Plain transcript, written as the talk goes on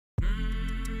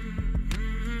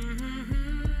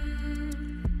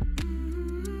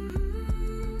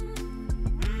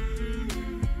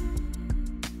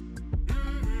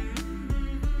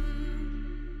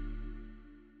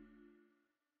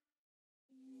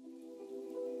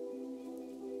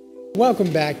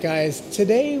Welcome back, guys.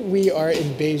 Today we are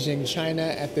in Beijing, China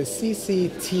at the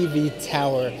CCTV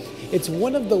Tower. It's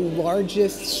one of the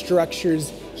largest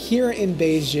structures here in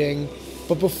Beijing.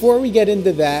 But before we get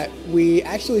into that, we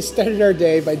actually started our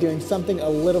day by doing something a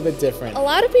little bit different. A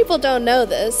lot of people don't know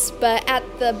this, but at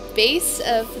the base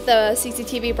of the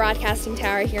CCTV broadcasting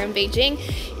tower here in Beijing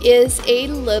is a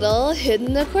little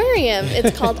hidden aquarium.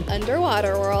 It's called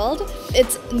Underwater World.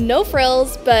 It's no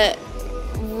frills, but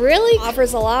really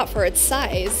offers a lot for its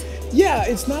size. Yeah,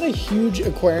 it's not a huge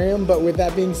aquarium, but with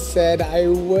that being said,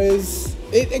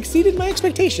 it exceeded my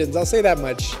expectations, I'll say that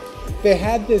much. They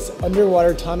had this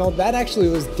underwater tunnel. That actually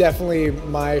was definitely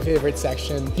my favorite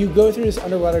section. You go through this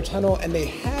underwater tunnel and they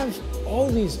have all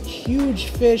these huge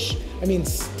fish. I mean,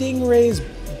 stingrays,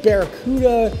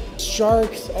 barracuda,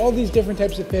 sharks, all these different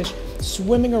types of fish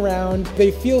swimming around. They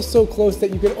feel so close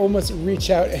that you could almost reach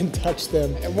out and touch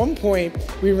them. At one point,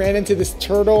 we ran into this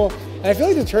turtle, and I feel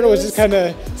like the turtle was just kind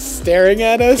of staring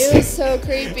at us. It was so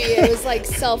creepy. It was like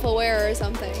self-aware or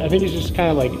something. I think he's just kind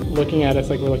of like looking at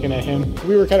us like we're looking at him.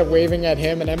 We were kind of waving at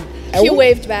him, and he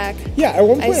waved back. Yeah, at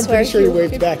one point I'm pretty sure he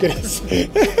waved back at us.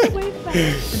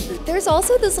 There's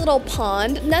also this little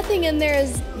pond. Nothing in there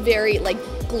is very like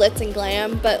glitz and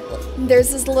glam, but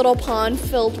there's this little pond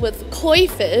filled with koi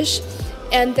fish,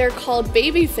 and they're called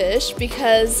baby fish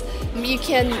because you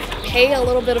can pay a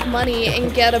little bit of money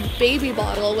and get a baby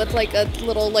bottle with like a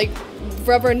little like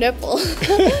rubber nipple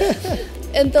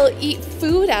and they'll eat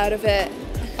food out of it.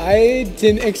 I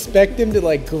didn't expect him to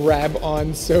like grab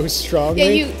on so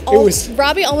strongly. Yeah,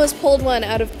 Robbie almost pulled one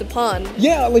out of the pond.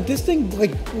 Yeah, like this thing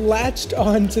like latched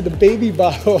onto the baby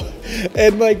bottle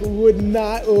and like would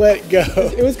not let go.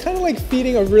 It was kind of like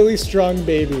feeding a really strong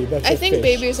baby. I think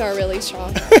babies are really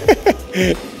strong.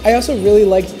 I also really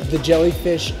liked the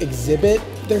jellyfish exhibit.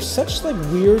 They're such like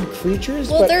weird creatures.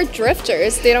 Well, they're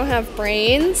drifters. They don't have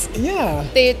brains. Yeah.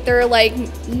 They're like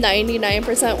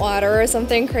 99% water or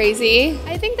something crazy.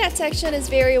 I think that section is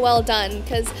very well done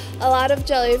because a lot of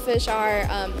jellyfish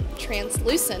are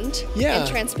translucent and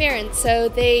transparent, so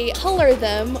they color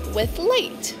them with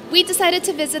light. We decided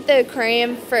to visit the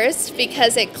aquarium first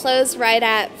because it closed right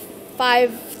at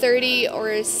 5:30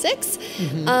 or 6,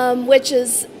 which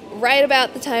is right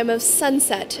about the time of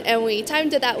sunset, and we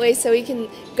timed it that way so we can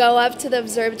go up to the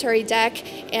observatory deck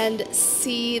and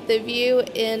see the view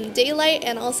in daylight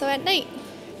and also at night.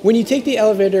 When you take the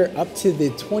elevator up to the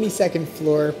 22nd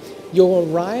floor,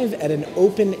 you'll arrive at an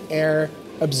open air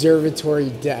observatory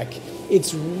deck.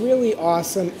 It's really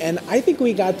awesome, and I think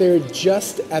we got there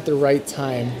just at the right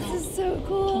time. This is so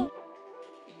cool.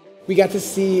 We got to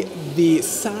see the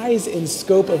size and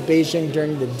scope of Beijing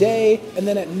during the day, and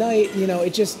then at night, you know,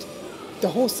 the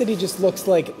whole city just looks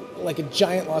like a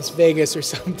giant Las Vegas or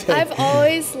something. I've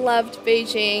always loved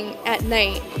Beijing at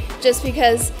night just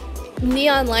because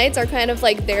neon lights are kind of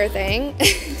like their thing.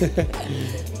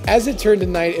 As it turned to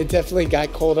night, it definitely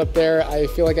got cold up there. I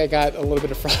feel like I got a little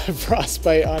bit of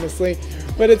frostbite, honestly,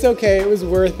 but it's okay. It was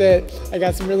worth it. I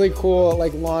got some really cool,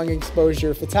 like long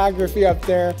exposure photography up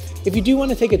there. If you do want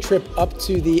to take a trip up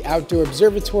to the outdoor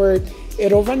observatory,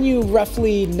 it'll run you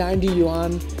roughly 90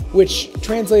 yuan, which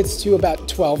translates to about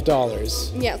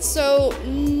 $12. Yeah, so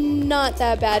not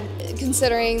that bad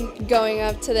considering going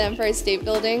up to the Empire State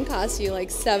Building costs you like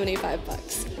 75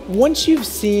 bucks. Once you've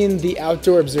seen the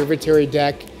outdoor observatory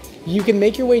deck, you can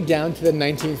make your way down to the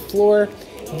 19th floor.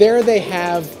 There they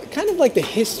have kind of like the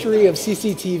history of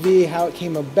CCTV, how it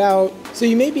came about. So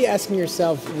you may be asking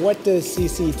yourself, what does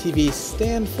CCTV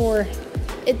stand for?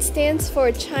 It stands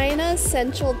for China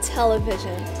Central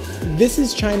Television. This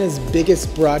is China's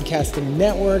biggest broadcasting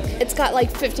network. It's got like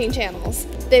 15 channels.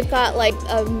 They've got like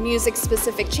a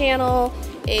music-specific channel,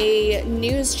 a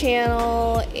news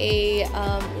channel, a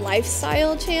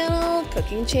lifestyle channel,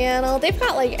 cooking channel. They've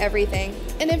got like everything.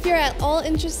 And if you're at all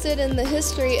interested in the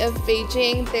history of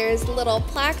Beijing, there's little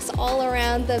plaques all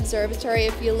around the observatory.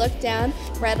 If you look down,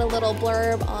 read a little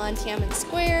blurb on Tiananmen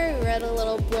Square, we read a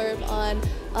little blurb on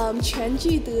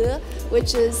Quanjide,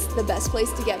 which is the best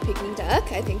place to get Peking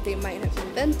duck. I think they might have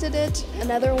invented it.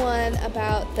 Another one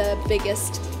about the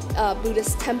biggest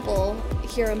Buddhist temple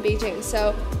here in Beijing.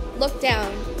 So look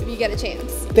down if you get a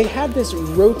chance. They have this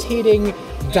rotating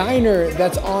diner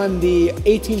that's on the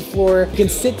 18th floor. You can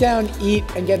sit down, eat,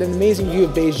 and get an amazing view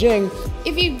of Beijing.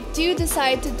 If you do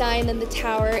decide to dine in the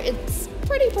tower, it's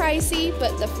pretty pricey,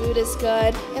 but the food is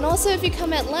good. And also if you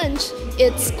come at lunch,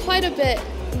 it's quite a bit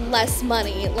less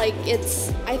money. Like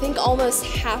it's, I think, almost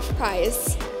half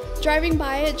price. Driving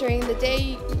by it during the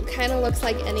day kind of looks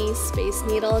like any Space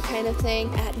Needle kind of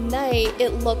thing. At night, it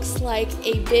looks like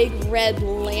a big red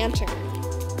lantern.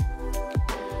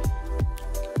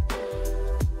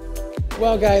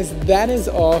 Well guys, that is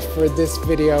all for this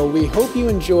video. We hope you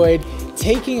enjoyed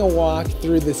taking a walk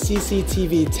through the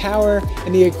CCTV tower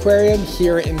and the aquarium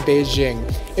here in Beijing.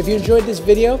 If you enjoyed this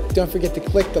video, don't forget to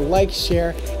click the like,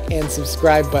 share, and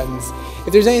subscribe buttons.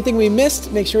 If there's anything we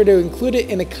missed, make sure to include it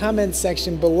in the comment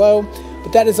section below.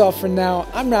 But that is all for now.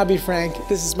 I'm Robbie Frank.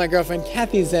 This is my girlfriend,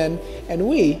 Kathy Zen, and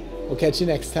we will catch you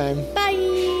next time. Bye.